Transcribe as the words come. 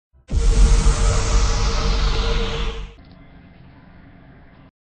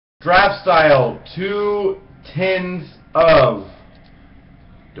Draft style, 2 tins of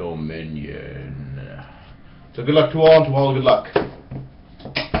Dominion. So good luck to all, and to all good luck.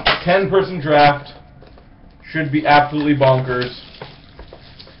 10-person draft. Should be absolutely bonkers.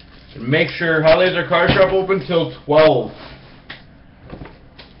 And make sure, holidays our card shop open till 12.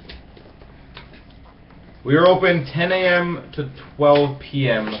 We are open 10 a.m. to 12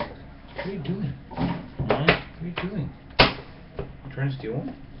 p.m. What are you doing? What are you doing? You trying to steal one?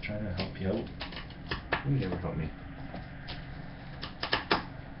 I'm trying to help you out. You never help me.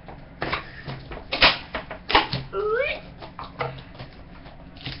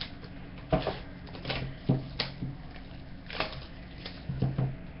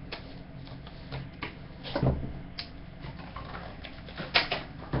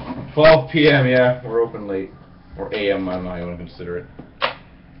 PM, yeah, we're open late. Or AM, I don't know how you want to consider it.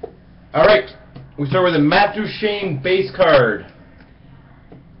 Alright, we start with a Matt Duchene base card.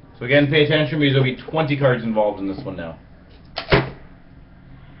 So again, pay attention because there'll be 20 cards involved in this one now.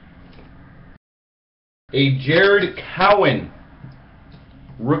 A Jared Cowan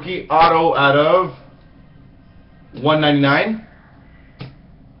rookie auto out of 199.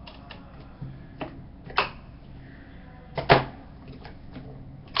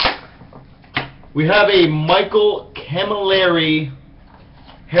 We have a Michael Camilleri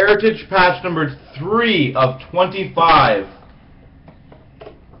Heritage Patch number 3 of 25.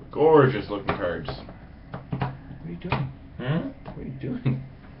 Gorgeous looking cards. What are you doing? Huh? What are you doing?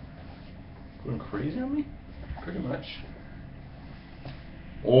 Going crazy on me? Pretty much.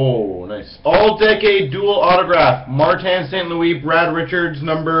 Oh, nice. All-decade dual autograph. Martin St. Louis, Brad Richards,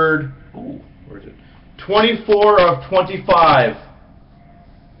 numbered... Ooh, where is it? 24 of 25.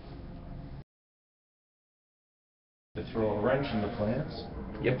 To throw a wrench in the plans?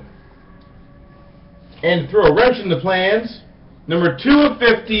 Yep. And throw a wrench in the plans. Number 2 of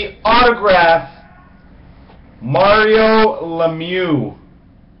 50, autograph, Mario Lemieux.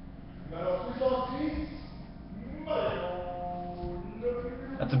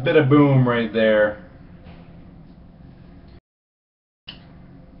 That's a bit of boom right there.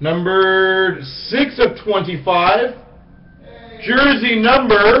 Number 6 of 25, jersey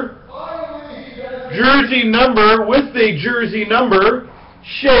number with a jersey number,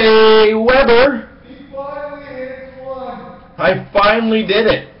 Shea Weber. I finally did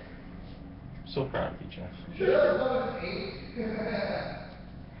it. I'm so proud of you, Jeff.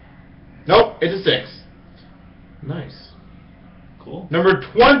 Nope, it's a 6. Nice. Cool. Number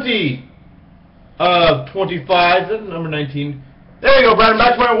 20 of 25. That's number 19. There you go, Brad.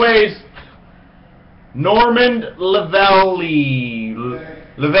 Back to my ways. Normand Levay.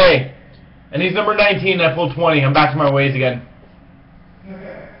 And he's number 19. I pulled 20. I'm back to my ways again.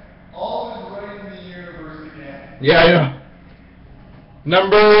 All is right in the universe again. Yeah, I know.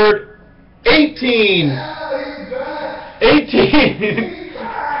 Number 18. Yeah, 18.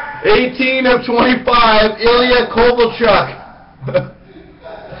 18 of 25. Ilya Kovalchuk.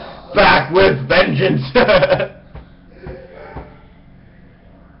 Back with vengeance.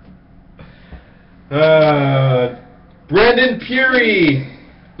 Brendan Puri.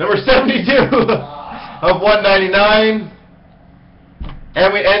 Number 72 of 199.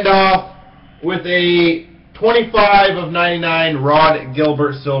 And we end off with a 25 of 99 Rod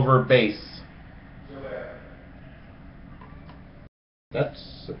Gilbert silver base.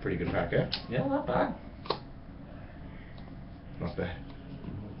 That's a pretty good pack, eh? Yeah, not bad. Not bad.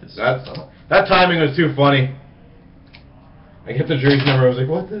 That timing was too funny. I get the jersey number, I was like,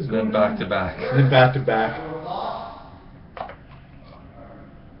 what is going on? Then back to back. Then back to back.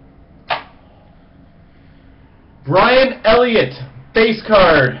 Brian Elliott, base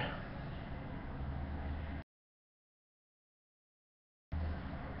card.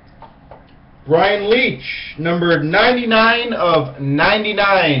 Brian Leach, numbered 99 of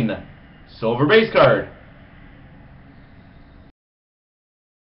 99. Silver base card.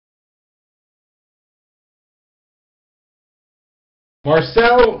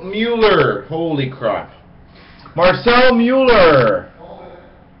 Marcel Mueller. Holy crap. Marcel Mueller.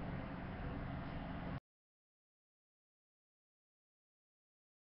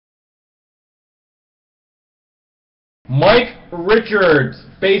 Mike Richards,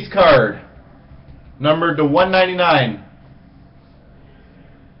 base card. Numbered to 199.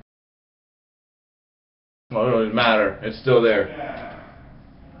 Oh, it doesn't matter. It's still there.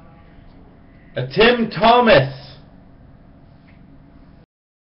 A Tim Thomas.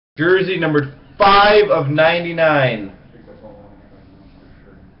 Jersey numbered 5 of 99.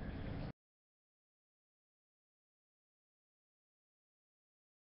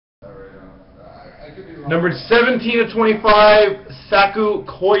 I could be wrong. Numbered 17/25, Saku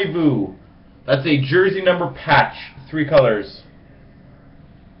Koivu. That's a jersey number patch. 3 colors.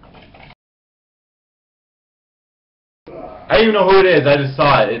 I don't even know who it is. I just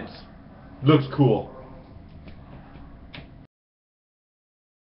saw it. It looks cool.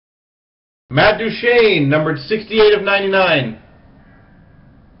 Matt Duchene, numbered 68/99.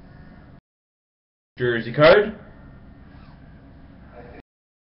 Jersey card.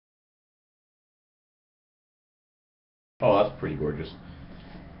 Oh, that's pretty gorgeous.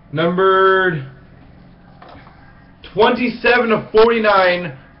 Numbered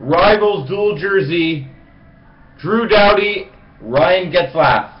 27/49, Rivals dual jersey, Drew Doughty, Ryan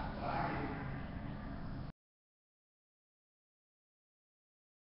Getzlaff.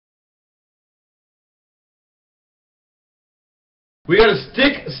 We got a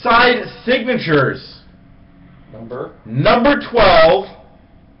stick side signatures. Number 12,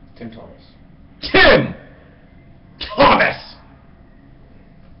 Tim Thomas. Tim Thomas.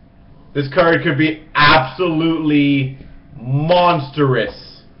 This card could be absolutely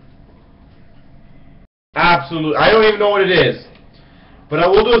monstrous. Absolutely. I don't even know what it is. But I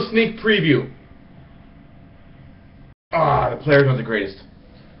will do a sneak preview. Ah, the player's not the greatest.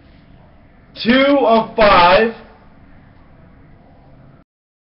 2/5.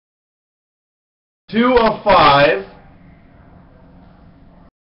 2/5.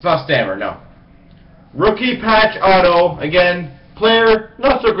 It's not Stammer, no. Rookie patch auto. Again, player,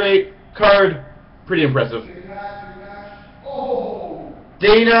 not so great. Card, pretty impressive. Oh!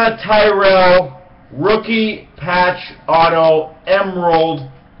 Dana Tyrell, rookie patch auto, Emerald,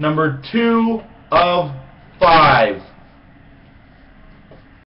 number 2/5.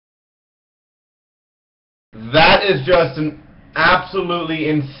 That is just an absolutely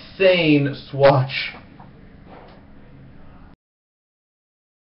insane swatch.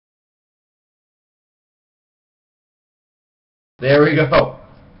 There we go.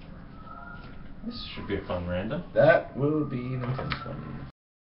 This should be a fun random. That will be Nintendo.